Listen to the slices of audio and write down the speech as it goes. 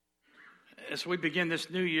As we begin this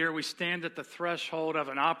new year, we stand at the threshold of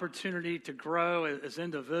an opportunity to grow as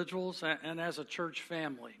individuals and as a church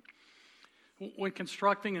family. When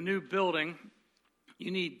constructing a new building,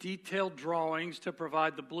 you need detailed drawings to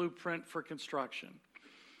provide the blueprint for construction.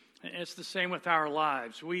 It's the same with our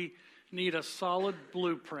lives. We need a solid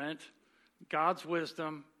blueprint, God's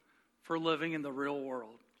wisdom, for living in the real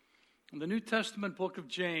world. And the New Testament book of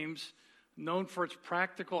James, known for its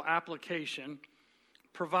practical application,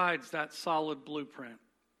 provides that solid blueprint.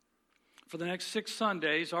 For the next 6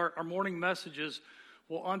 Sundays, our morning messages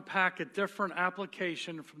will unpack a different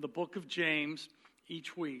application from the book of James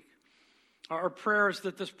each week. Our prayer is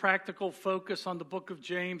that this practical focus on the book of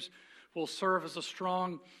James will serve as a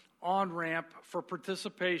strong on-ramp for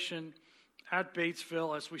participation at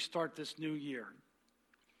Batesville as we start this new year.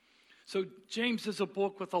 So James is a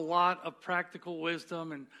book with a lot of practical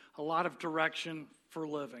wisdom and a lot of direction for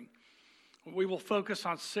living. We will focus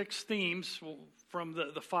on 6 themes from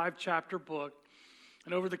the 5-chapter book.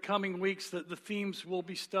 And over the coming weeks, the themes we'll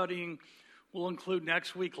be studying will include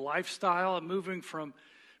next week lifestyle and moving from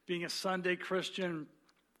being a Sunday Christian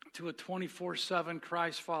to a 24/7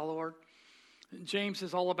 Christ follower. James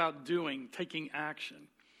is all about doing, taking action.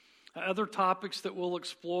 Other topics that we'll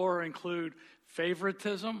explore include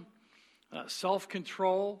favoritism,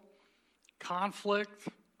 self-control, conflict,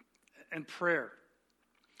 and prayer.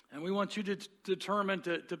 And we want you to determine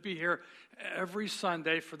to be here every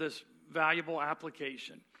Sunday for this valuable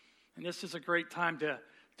application. And this is a great time to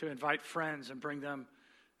invite friends and bring them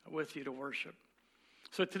with you to worship.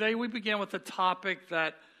 So today we begin with a topic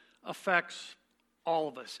that affects all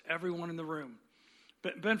of us, everyone in the room.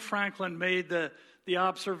 Ben Franklin made the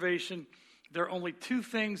observation, there are only 2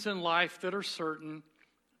 things in life that are certain: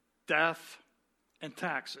 death and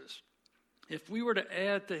taxes. If we were to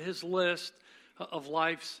add to his list of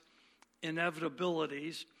life's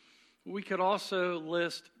inevitabilities, we could also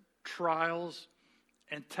list trials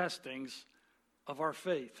and testings of our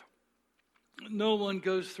faith. No one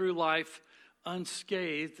goes through life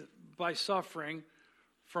unscathed by suffering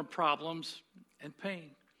from problems and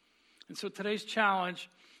pain. And so today's challenge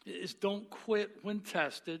is don't quit when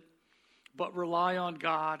tested, but rely on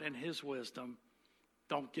God and his wisdom.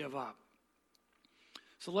 Don't give up.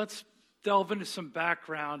 So let's delve into some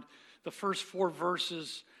background. The first 4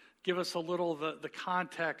 verses give us a little of the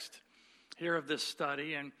context here of this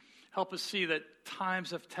study and help us see that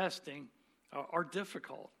times of testing are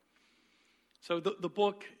difficult. So the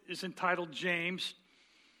book is entitled James,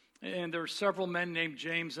 and there are several men named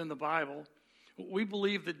James in the Bible. We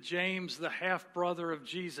believe that James, the half-brother of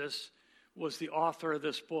Jesus, was the author of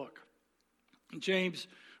this book. James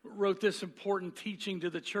wrote this important teaching to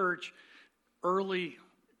the church early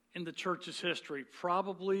in the church's history,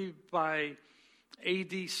 probably by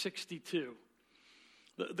AD 62.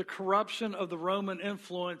 The corruption of the Roman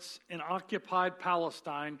influence in occupied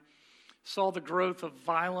Palestine saw the growth of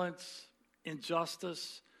violence,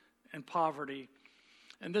 injustice, and poverty.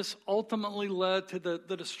 And this ultimately led to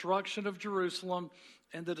the destruction of Jerusalem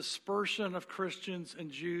and the dispersion of Christians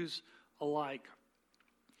and Jews alike.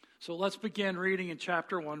 So let's begin reading in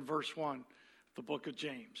chapter 1, verse 1, the book of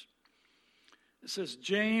James. It says,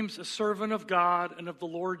 James, a servant of God and of the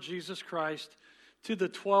Lord Jesus Christ, to the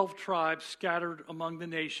 12 tribes scattered among the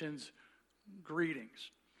nations, greetings.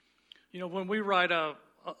 You know, when we write a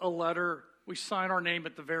letter, we sign our name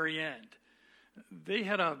at the very end. They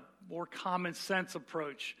had a more common sense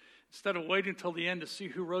approach. Instead of waiting until the end to see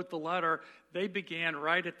who wrote the letter, they began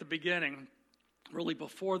right at the beginning, really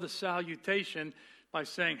before the salutation, by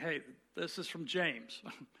saying, hey, this is from James.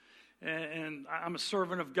 And I'm a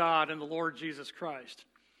servant of God and the Lord Jesus Christ.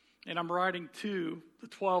 And I'm writing to the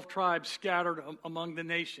 12 tribes scattered among the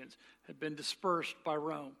nations, had been dispersed by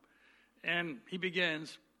Rome. And he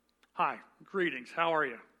begins, hi, greetings, how are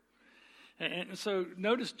you? And so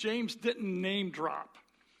notice James didn't name drop.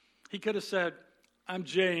 He could have said, I'm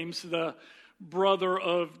James, the brother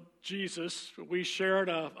of Jesus. We shared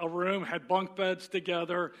a room, had bunk beds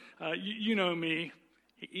together. You know me.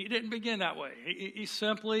 He didn't begin that way. He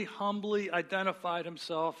simply, humbly identified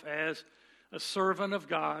himself as a servant of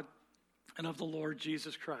God and of the Lord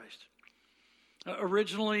Jesus Christ.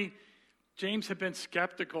 Originally, James had been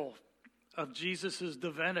skeptical of Jesus'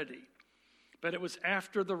 divinity, but it was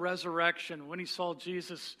after the resurrection, when he saw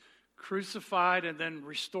Jesus crucified and then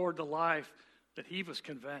restored to life, that he was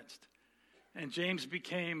convinced. And James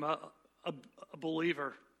became a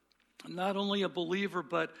believer. Not only a believer,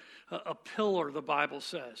 but a pillar, the Bible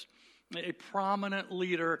says. A prominent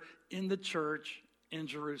leader in the church in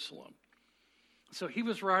Jerusalem. So he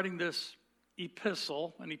was writing this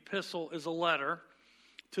epistle. An epistle is a letter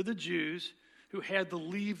to the Jews who had to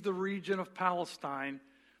leave the region of Palestine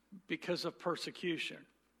because of persecution.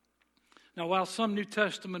 Now, while some New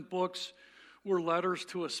Testament books were letters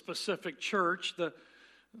to a specific church, the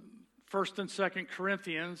 1st and 2nd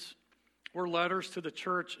Corinthians were letters to the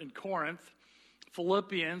church in Corinth.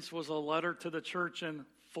 Philippians was a letter to the church in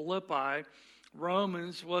Philippi.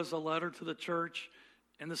 Romans was a letter to the church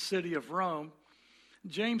in the city of Rome.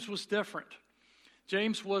 James was different.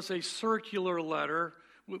 James was a circular letter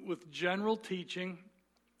with general teaching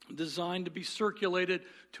designed to be circulated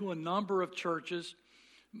to a number of churches,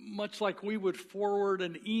 much like we would forward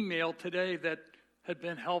an email today that had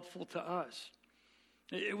been helpful to us.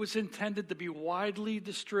 It was intended to be widely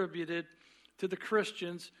distributed to the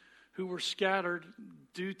Christians who were scattered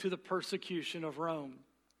due to the persecution of Rome.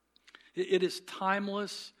 It is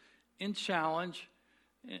timeless in challenge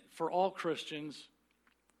for all Christians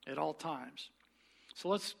at all times. So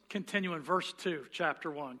let's continue in verse 2, chapter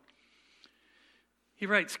 1. He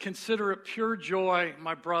writes, "Consider it pure joy,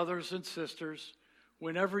 my brothers and sisters,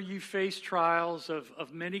 whenever you face trials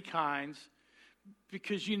of many kinds,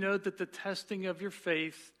 because you know that the testing of your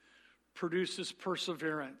faith produces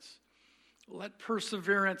perseverance. Let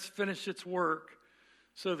perseverance finish its work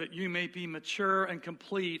so that you may be mature and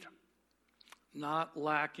complete, not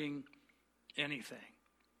lacking anything."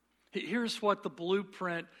 Here's what the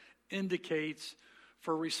blueprint indicates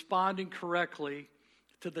for responding correctly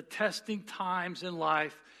to the testing times in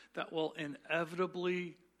life that will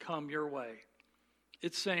inevitably come your way.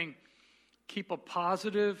 It's saying, keep a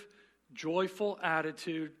positive, joyful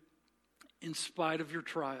attitude in spite of your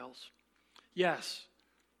trials. Yes,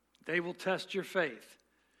 they will test your faith,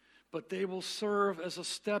 but they will serve as a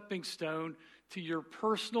stepping stone to your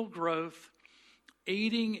personal growth,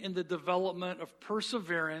 aiding in the development of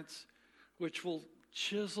perseverance, which will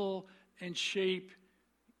chisel and shape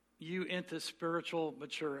you into spiritual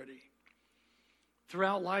maturity.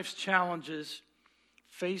 Throughout life's challenges,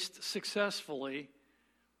 faced successfully,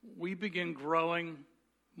 we begin growing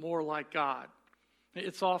more like God.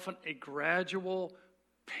 It's often a gradual,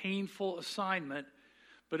 painful assignment,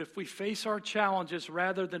 but if we face our challenges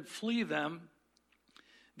rather than flee them,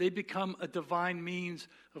 they become a divine means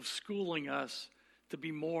of schooling us to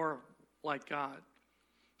be more like God.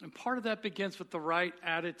 And part of that begins with the right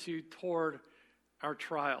attitude toward our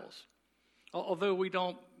trials. Although we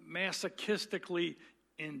don't masochistically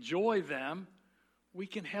enjoy them, we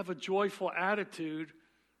can have a joyful attitude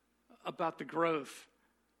about the growth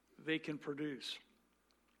they can produce.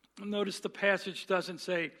 Notice the passage doesn't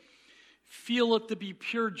say, feel it to be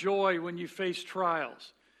pure joy when you face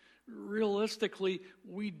trials. Realistically,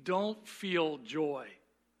 we don't feel joy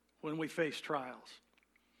when we face trials.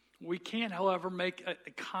 We can, however, make a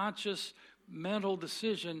conscious mental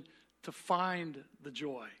decision to find the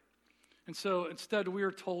joy. And so instead, we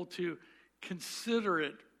are told to consider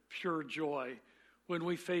it pure joy when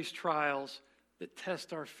we face trials that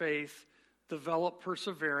test our faith, develop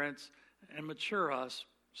perseverance, and mature us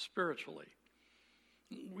spiritually.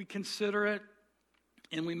 We consider it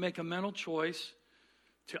and we make a mental choice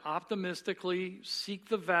to optimistically seek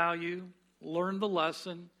the value, learn the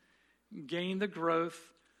lesson, gain the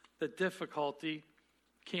growth that difficulty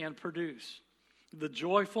can produce. The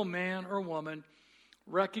joyful man or woman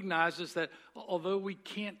recognizes that although we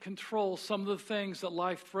can't control some of the things that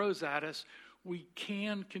life throws at us, we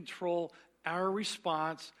can control our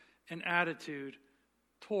response and attitude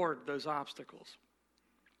toward those obstacles.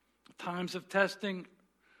 Times of testing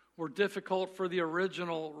were difficult for the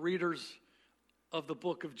original readers of the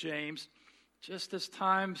book of James, just as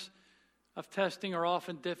times of testing are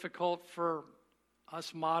often difficult for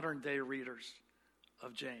us modern day readers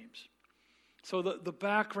of James. So the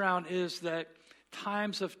background is that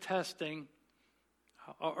times of testing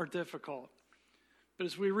are difficult. But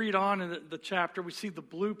as we read on in the chapter, we see the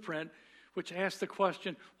blueprint, which asks the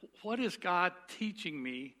question, what is God teaching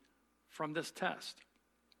me from this test?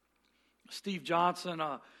 Steve Johnson,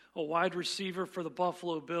 a wide receiver for the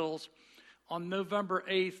Buffalo Bills, on November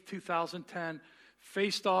 8th, 2010,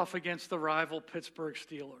 faced off against the rival Pittsburgh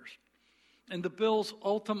Steelers. And the Bills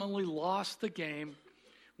ultimately lost the game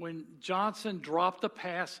when Johnson dropped a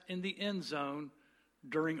pass in the end zone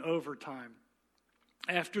during overtime.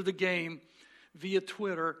 After the game, via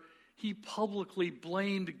Twitter, he publicly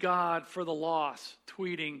blamed God for the loss,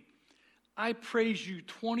 tweeting, "I praise you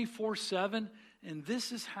 24/7, and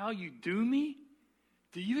this is how you do me?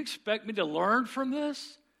 Do you expect me to learn from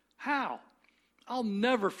this? How? I'll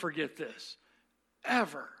never forget this,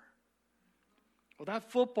 ever." Well, that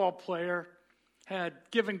football player had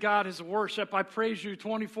given God his worship, "I praise you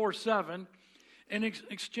 24/7. In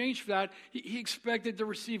exchange for that, he expected to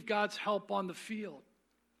receive God's help on the field.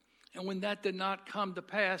 And when that did not come to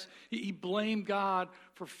pass, he blamed God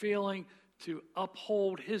for failing to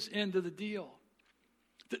uphold his end of the deal.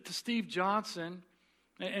 To Steve Johnson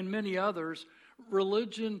and many others,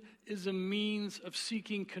 religion is a means of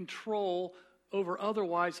seeking control over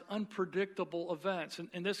otherwise unpredictable events.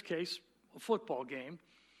 In this case, a football game,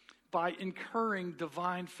 by incurring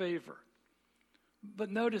divine favor. But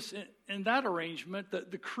notice in that arrangement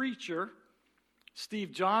that the creature,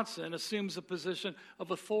 Steve Johnson, assumes a position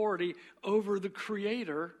of authority over the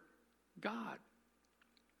Creator, God.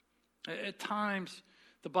 At times,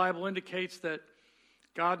 the Bible indicates that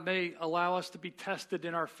God may allow us to be tested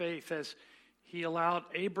in our faith, as he allowed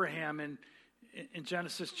Abraham in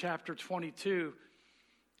Genesis chapter 22.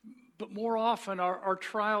 But more often, our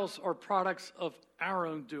trials are products of our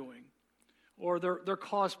own doing, or they're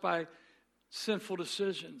caused by sinful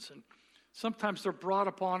decisions. And sometimes they're brought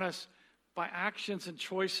upon us by actions and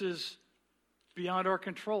choices beyond our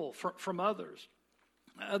control from others.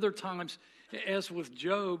 Other times, as with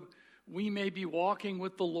Job, we may be walking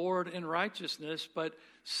with the Lord in righteousness, but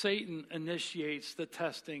Satan initiates the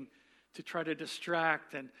testing to try to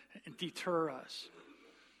distract and deter us.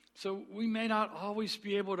 So we may not always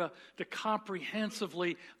be able to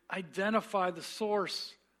comprehensively identify the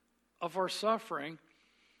source of our suffering,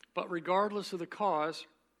 but regardless of the cause,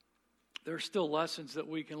 there are still lessons that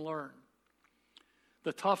we can learn.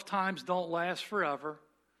 The tough times don't last forever,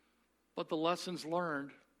 but the lessons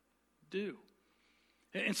learned do.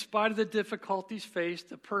 In spite of the difficulties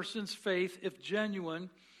faced, a person's faith, if genuine,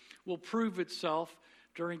 will prove itself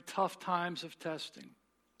during tough times of testing.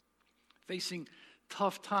 Facing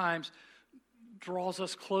tough times draws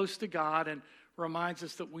us close to God and reminds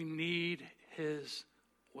us that we need his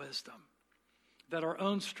wisdom, that our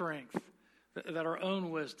own strength, that our own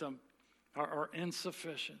wisdom are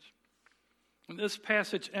insufficient. And this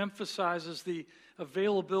passage emphasizes the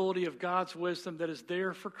availability of God's wisdom that is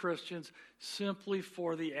there for Christians simply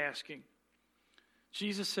for the asking.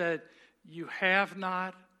 Jesus said, "You have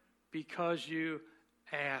not because you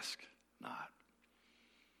ask not."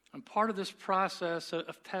 And part of this process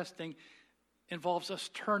of testing involves us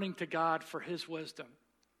turning to God for his wisdom,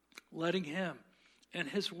 letting him and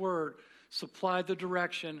his word supply the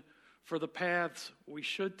direction for the paths we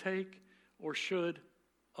should take or should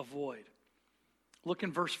avoid. Look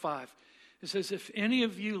in verse 5. It says, "If any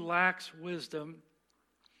of you lacks wisdom,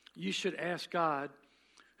 you should ask God,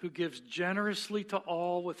 who gives generously to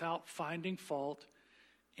all without finding fault,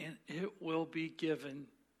 and it will be given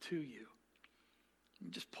to you."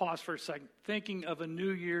 Just pause for a second. Thinking of a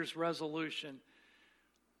New Year's resolution,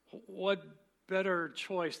 what better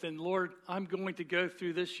choice than, Lord, I'm going to go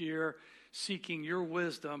through this year seeking your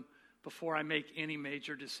wisdom before I make any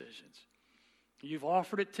major decisions. You've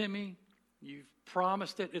offered it to me. You've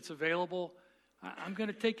promised it. It's available. I'm going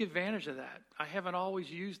to take advantage of that. I haven't always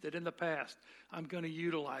used it in the past. I'm going to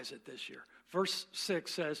utilize it this year. Verse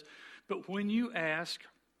 6 says, "But when you ask,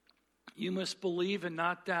 you must believe and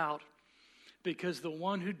not doubt, because the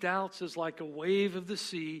one who doubts is like a wave of the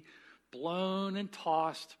sea, blown and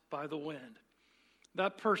tossed by the wind."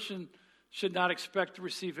 That person should not expect to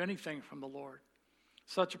receive anything from the Lord.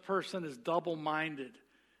 Such a person is double-minded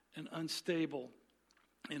and unstable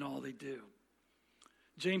in all they do.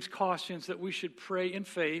 James cautions that we should pray in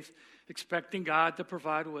faith, expecting God to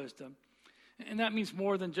provide wisdom. And that means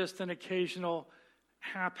more than just an occasional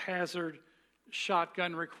haphazard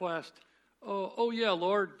shotgun request. Oh yeah,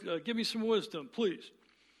 Lord, give me some wisdom, please.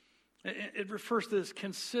 It refers to this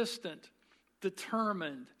consistent,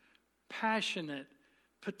 determined, passionate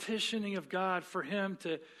petitioning of God for him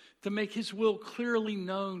to make his will clearly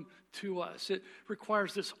known to us. It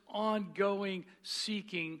requires this ongoing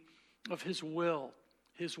seeking of his will,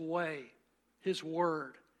 his way, his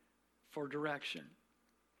word for direction.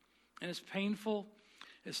 And as painful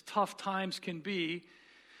as tough times can be,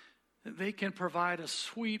 they can provide a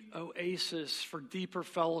sweet oasis for deeper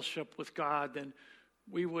fellowship with God than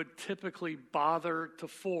we would typically bother to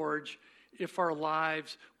forge if our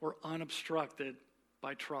lives were unobstructed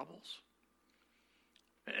by troubles.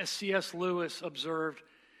 As C.S. Lewis observed,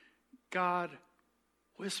 God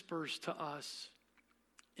whispers to us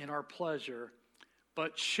in our pleasure,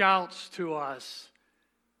 but shouts to us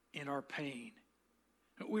in our pain.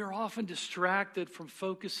 We are often distracted from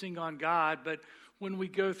focusing on God, but when we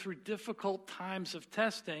go through difficult times of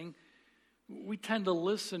testing, we tend to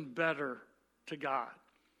listen better to God.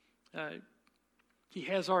 He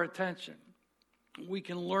has our attention. We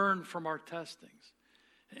can learn from our testings.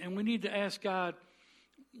 And we need to ask God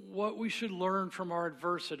what we should learn from our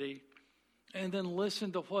adversity and then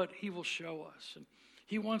listen to what he will show us. And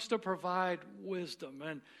he wants to provide wisdom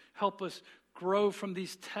and help us grow from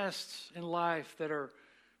these tests in life that are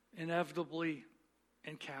inevitably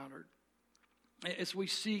encountered. As we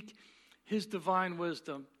seek his divine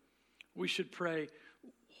wisdom, we should pray,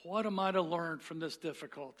 what am I to learn from this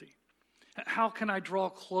difficulty? How can I draw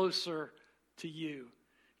closer to you?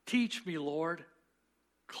 Teach me, Lord.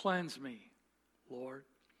 Cleanse me, Lord.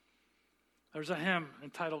 There's a hymn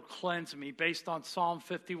entitled Cleanse Me, based on Psalm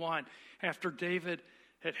 51. After David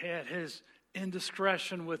had had his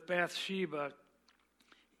indiscretion with Bathsheba,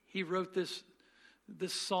 he wrote this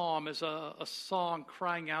psalm as a song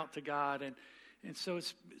crying out to God. And so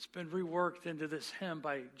it's been reworked into this hymn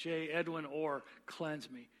by J. Edwin Orr, Cleanse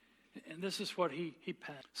Me. And this is what he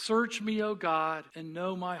penned. Search me, O God, and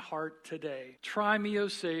know my heart today. Try me, O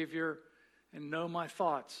Savior, and know my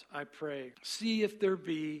thoughts, I pray. See if there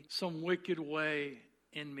be some wicked way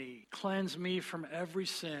in me. Cleanse me from every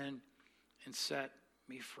sin and set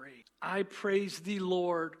me free. I praise thee,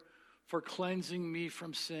 Lord, for cleansing me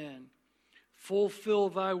from sin. Fulfill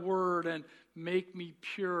thy word and make me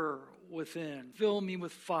pure within. Fill me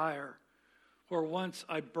with fire where once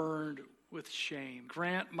I burned with shame.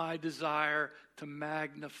 Grant my desire to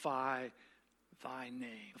magnify thy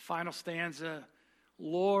name. The final stanza,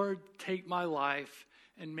 Lord, take my life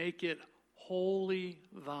and make it wholly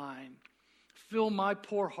thine. Fill my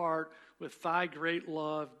poor heart with thy great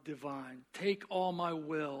love divine. Take all my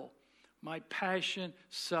will, my passion,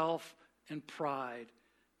 self, and pride.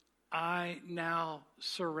 I now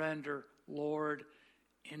surrender, Lord,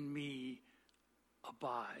 in me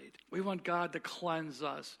abide. We want God to cleanse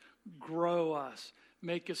us, grow us,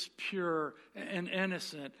 make us pure and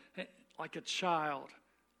innocent, like a child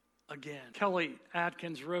again. Kelly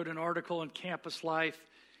Atkins wrote an article in Campus Life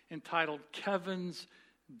entitled Kevin's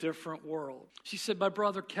Different World. She said, my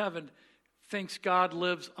brother Kevin thinks God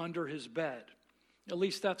lives under his bed. At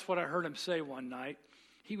least that's what I heard him say one night.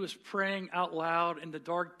 He was praying out loud in the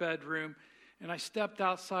dark bedroom, and I stepped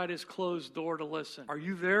outside his closed door to listen. Are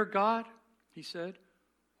you there, God? He said.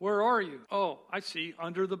 Where are you? Oh, I see,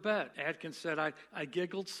 under the bed. Atkins said, I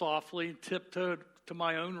giggled softly and tiptoed to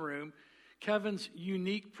my own room. Kevin's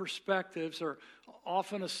unique perspectives are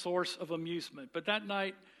often a source of amusement. But that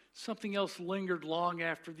night, something else lingered long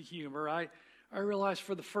after the humor. I realized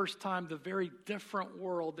for the first time the very different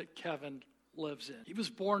world that Kevin lives in. He was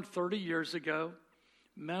born 30 years ago,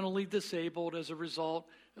 mentally disabled as a result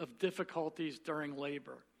of difficulties during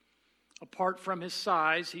labor. Apart from his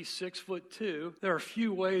size, he's 6'2". There are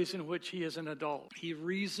few ways in which he is an adult. He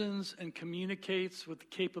reasons and communicates with the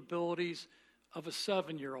capabilities of a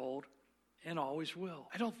 7-year-old and always will.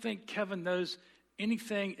 I don't think Kevin knows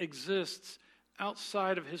anything exists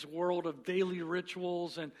outside of his world of daily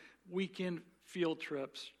rituals and weekend field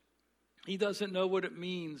trips. He doesn't know what it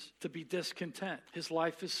means to be discontent. His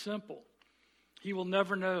life is simple. He will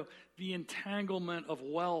never know the entanglement of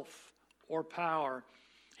wealth or power.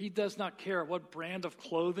 He does not care what brand of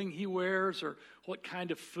clothing he wears or what kind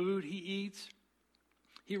of food he eats.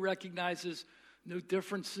 He recognizes no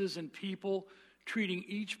differences in people, treating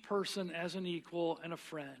each person as an equal and a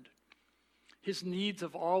friend. His needs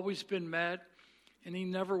have always been met, and he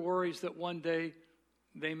never worries that one day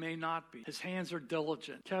they may not be. His hands are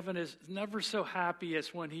diligent. Kevin is never so happy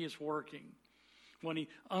as when he is working. When he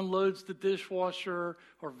unloads the dishwasher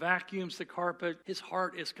or vacuums the carpet, his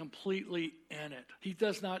heart is completely in it. He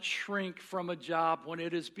does not shrink from a job when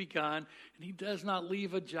it is begun, and he does not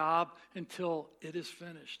leave a job until it is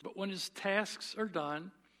finished. But when his tasks are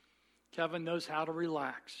done, Kevin knows how to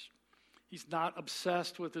relax. He's not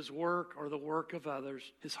obsessed with his work or the work of others.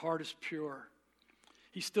 His heart is pure.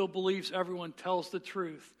 He still believes everyone tells the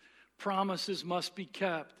truth. Promises must be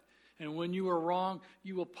kept, and when you are wrong,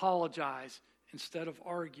 you apologize instead of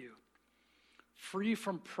argue. Free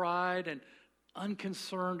from pride and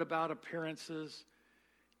unconcerned about appearances,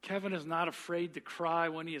 Kevin is not afraid to cry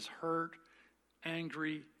when he is hurt,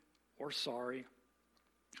 angry, or sorry.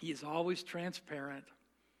 He is always transparent,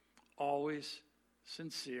 always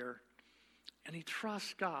sincere, and he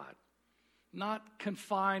trusts God, not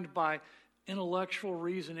confined by intellectual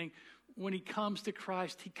reasoning. When he comes to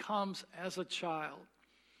Christ, he comes as a child.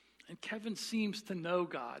 And Kevin seems to know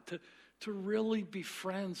God, to really be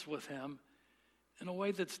friends with him in a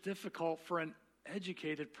way that's difficult for an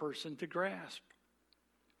educated person to grasp.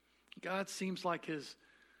 God seems like his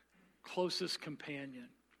closest companion.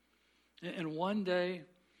 And one day,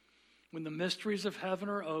 when the mysteries of heaven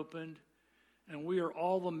are opened, and we are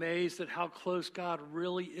all amazed at how close God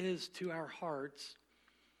really is to our hearts,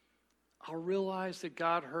 I'll realize that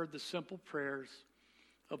God heard the simple prayers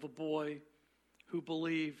of a boy who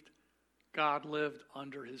believed God lived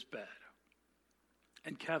under his bed.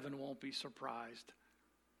 And Kevin won't be surprised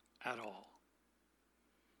at all.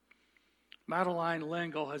 Madeline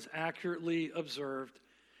L'Engle has accurately observed,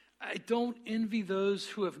 I don't envy those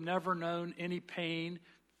who have never known any pain,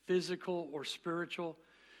 physical or spiritual,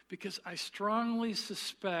 because I strongly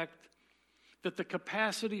suspect that the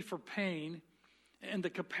capacity for pain and the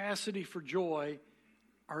capacity for joy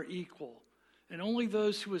are equal. And only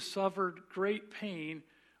those who have suffered great pain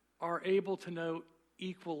are able to know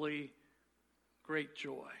equally great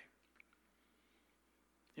joy.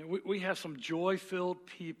 You know, we have some joy-filled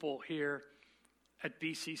people here at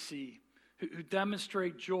BCC who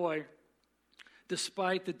demonstrate joy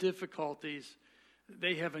despite the difficulties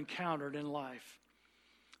they have encountered in life.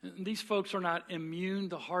 And these folks are not immune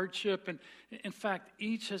to hardship, and in fact,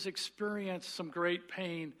 each has experienced some great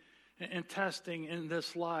pain and testing in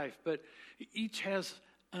this life, but each has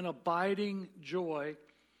an abiding joy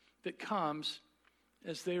that comes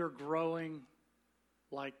as they are growing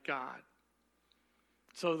like God.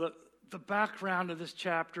 So the background of this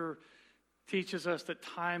chapter teaches us that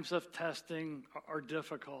times of testing are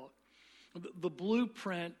difficult. The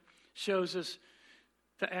blueprint shows us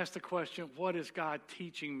to ask the question, what is God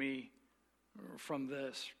teaching me from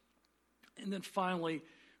this? And then finally,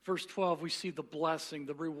 verse 12, we see the blessing,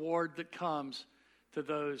 the reward that comes to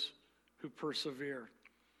those who persevere.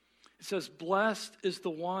 It says, blessed is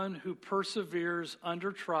the one who perseveres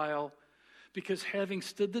under trial, because having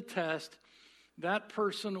stood the test, that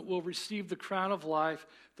person will receive the crown of life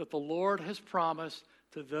that the Lord has promised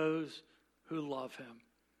to those who love him.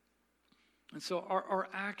 And so our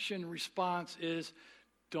action response is,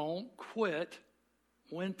 don't quit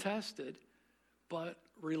when tested, but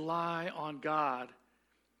rely on God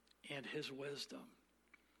and his wisdom.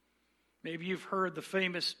 Maybe you've heard the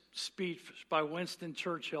famous speech by Winston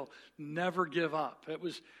Churchill, never give up. It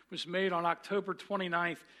was made on October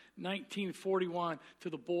 29th, 1941, to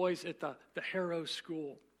the boys at the Harrow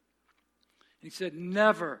School. And he said,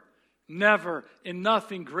 never, in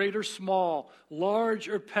nothing great or small, large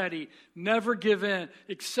or petty, never give in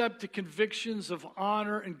except to convictions of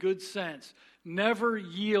honor and good sense. Never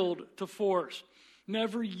yield to force.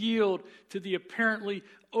 Never yield to the apparently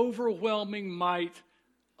overwhelming might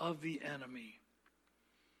of the enemy.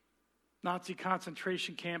 Nazi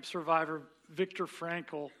concentration camp survivor Viktor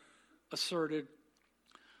Frankl asserted,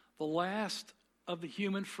 the last of the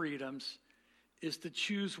human freedoms is to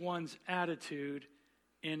choose one's attitude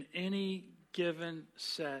in any given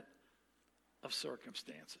set of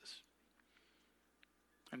circumstances.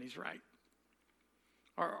 And he's right.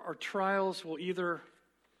 Our trials will either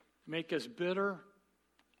make us bitter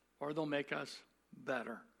or they'll make us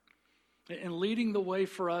better. And leading the way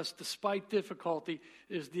for us, despite difficulty,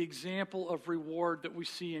 is the example of reward that we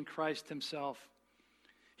see in Christ himself.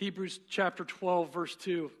 Hebrews chapter 12, verse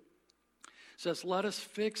 2 says, let us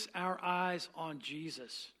fix our eyes on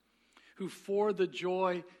Jesus, who for the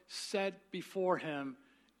joy set before him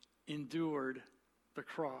endured the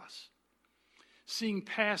cross. Seeing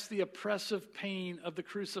past the oppressive pain of the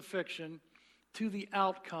crucifixion to the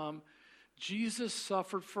outcome, Jesus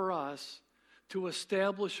suffered for us to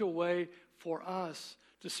establish a way for us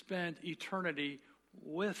to spend eternity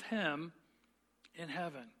with him in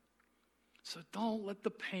heaven. So don't let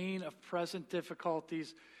the pain of present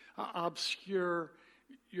difficulties obscure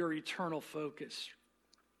your eternal focus.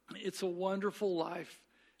 It's a wonderful life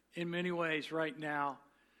in many ways right now,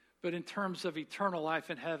 but in terms of eternal life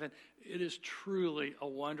in heaven, it is truly a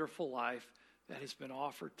wonderful life that has been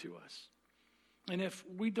offered to us. And if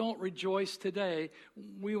we don't rejoice today,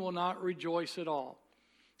 we will not rejoice at all.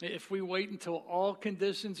 If we wait until all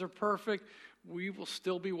conditions are perfect, we will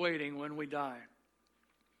still be waiting when we die.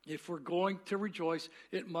 If we're going to rejoice,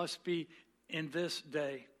 it must be in this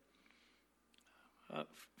day. A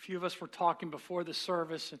few of us were talking before the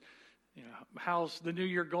service, and how's the new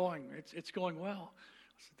year going? It's going well.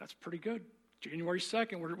 I said, that's pretty good. January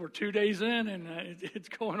 2nd, we're 2 days in, and it's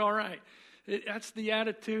going all right. That's the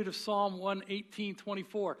attitude of Psalm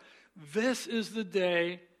 118:24. This is the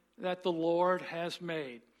day that the Lord has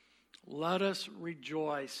made. Let us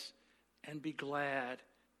rejoice and be glad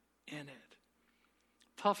in it.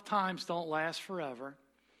 Tough times don't last forever,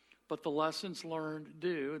 but the lessons learned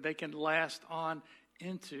do. They can last on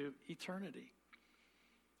into eternity.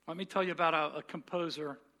 Let me tell you about a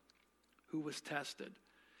composer who was tested.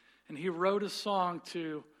 And he wrote a song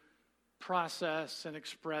to process and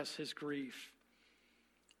express his grief.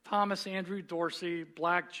 Thomas Andrew Dorsey,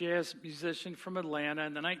 black jazz musician from Atlanta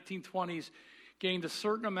in the 1920s, gained a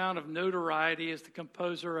certain amount of notoriety as the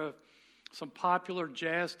composer of some popular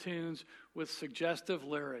jazz tunes with suggestive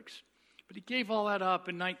lyrics. But he gave all that up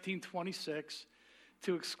in 1926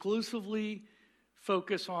 to exclusively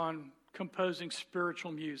focus on composing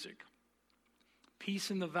spiritual music.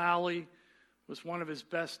 Peace in the Valley was one of his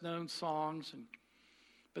best-known songs.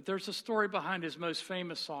 But there's a story behind his most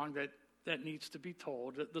famous song that needs to be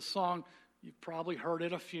told. The song, you've probably heard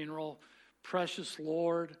at a funeral, "Precious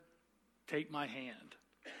Lord, Take My Hand."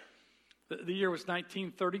 The year was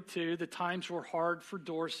 1932. The times were hard for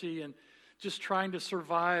Dorsey, and just trying to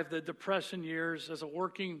survive the Depression years as a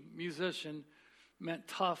working musician meant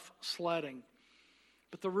tough sledding.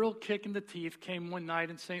 But the real kick in the teeth came one night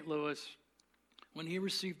in St. Louis when he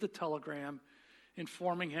received a telegram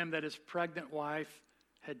informing him that his pregnant wife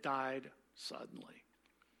had died suddenly.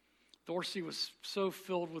 Dorsey was so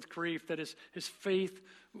filled with grief that his faith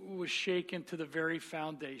was shaken to the very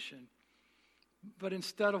foundation. But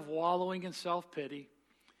instead of wallowing in self-pity,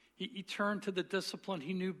 he turned to the discipline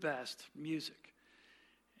he knew best, music.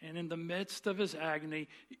 And in the midst of his agony,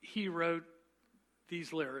 he wrote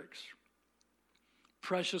these lyrics: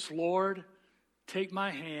 "Precious Lord, take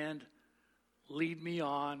my hand, lead me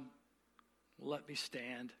on, let me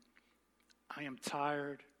stand. I am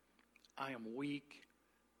tired, I am weak,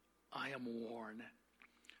 I am worn.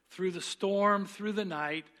 Through the storm, through the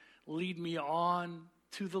night, lead me on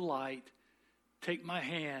to the light. Take my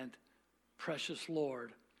hand, precious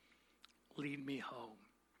Lord, lead me home."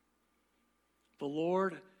 The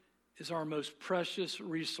Lord is our most precious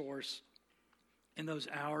resource in those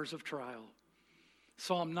hours of trial.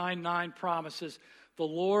 Psalm 9:9 promises, "The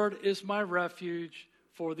Lord is my refuge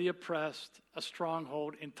for the oppressed, a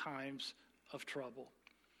stronghold in times of trouble."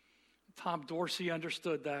 Tom Dorsey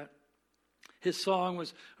understood that. His song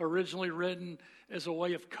was originally written as a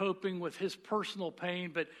way of coping with his personal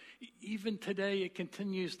pain, but even today it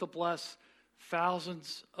continues to bless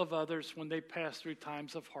thousands of others when they pass through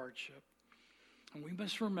times of hardship. And we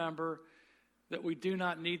must remember that we do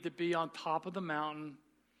not need to be on top of the mountain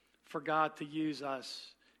for God to use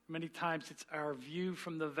us. Many times it's our view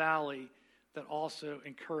from the valley that also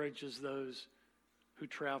encourages those who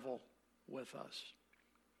travel with us.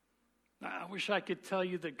 I wish I could tell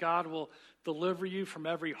you that God will deliver you from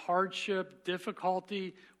every hardship,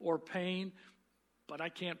 difficulty, or pain, but I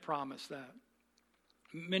can't promise that.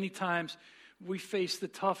 Many times we face the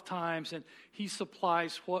tough times and He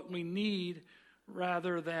supplies what we need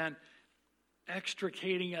rather than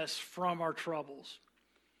extricating us from our troubles.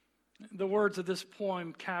 The words of this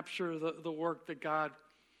poem capture the work that God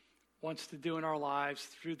wants to do in our lives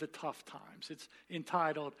through the tough times. It's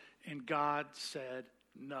entitled, "And God Said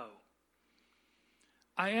No."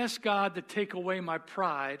 I asked God to take away my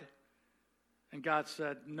pride, and God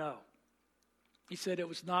said no. He said it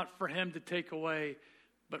was not for Him to take away,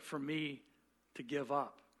 but for me to give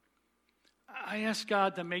up. I asked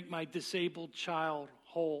God to make my disabled child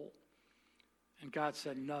whole, and God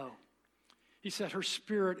said no. He said her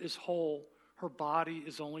spirit is whole, her body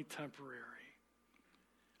is only temporary.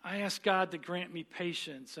 I asked God to grant me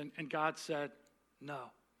patience, and God said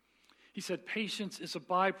no. He said patience is a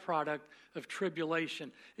byproduct of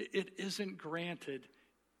tribulation. It isn't granted,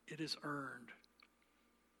 it is earned.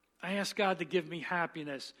 I asked God to give me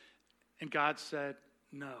happiness, and God said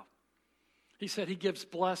no. He said He gives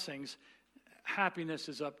blessings. Happiness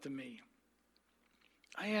is up to me.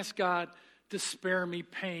 I asked God to spare me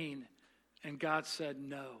pain, and God said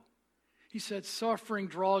no. He said suffering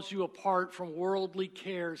draws you apart from worldly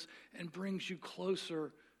cares and brings you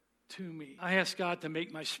closer to me. I asked God to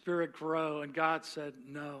make my spirit grow, and God said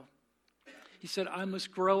no. He said I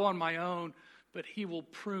must grow on my own, but He will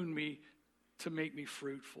prune me to make me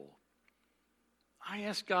fruitful. I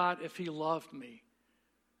asked God if He loved me,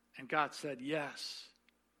 and God said yes.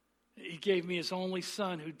 He gave me His only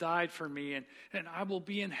Son who died for me, and I will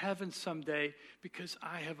be in heaven someday because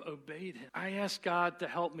I have obeyed Him. I asked God to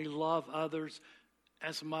help me love others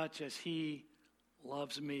as much as He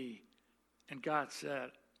loves me, and God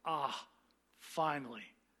said,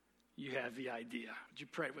 finally, you have the idea. Would you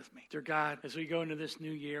pray with me? Dear God, as we go into this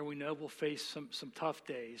new year, we know we'll face some tough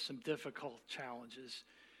days, some difficult challenges.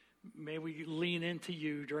 May we lean into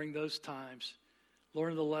You during those times,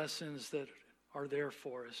 learn the lessons that are there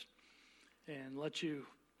for us, and let You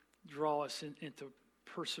draw us into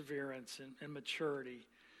perseverance and maturity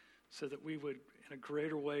so that we would, in a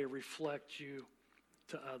greater way, reflect You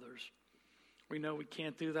to others. We know we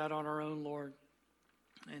can't do that on our own, Lord.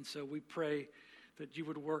 And so we pray that You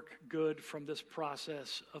would work good from this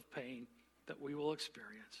process of pain that we will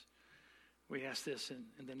experience. We ask this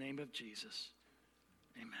in the name of Jesus.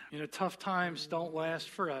 Amen. Tough times don't last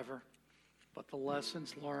forever, but the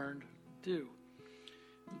lessons learned do.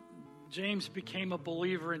 James became a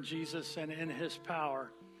believer in Jesus and in His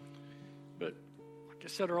power. But like I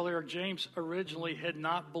said earlier, James originally had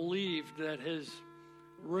not believed that his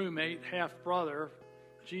roommate, half-brother,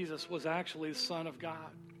 Jesus, was actually the Son of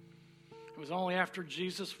God. was only after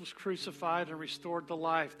Jesus was crucified and restored to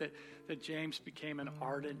life that James became an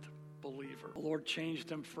ardent believer. The Lord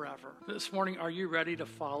changed him forever. This morning, are you ready to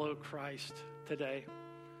follow Christ today?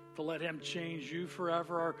 To let him change you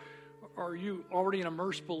forever? Or are you already an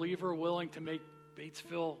immersed believer willing to make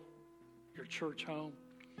Batesville your church home?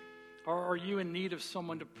 Or are you in need of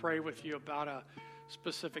someone to pray with you about a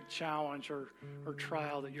specific challenge or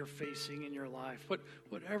trial that you're facing in your life?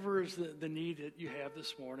 Whatever is the need that you have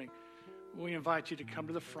this morning, we invite you to come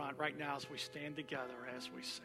to the front right now as we stand together, as we sing.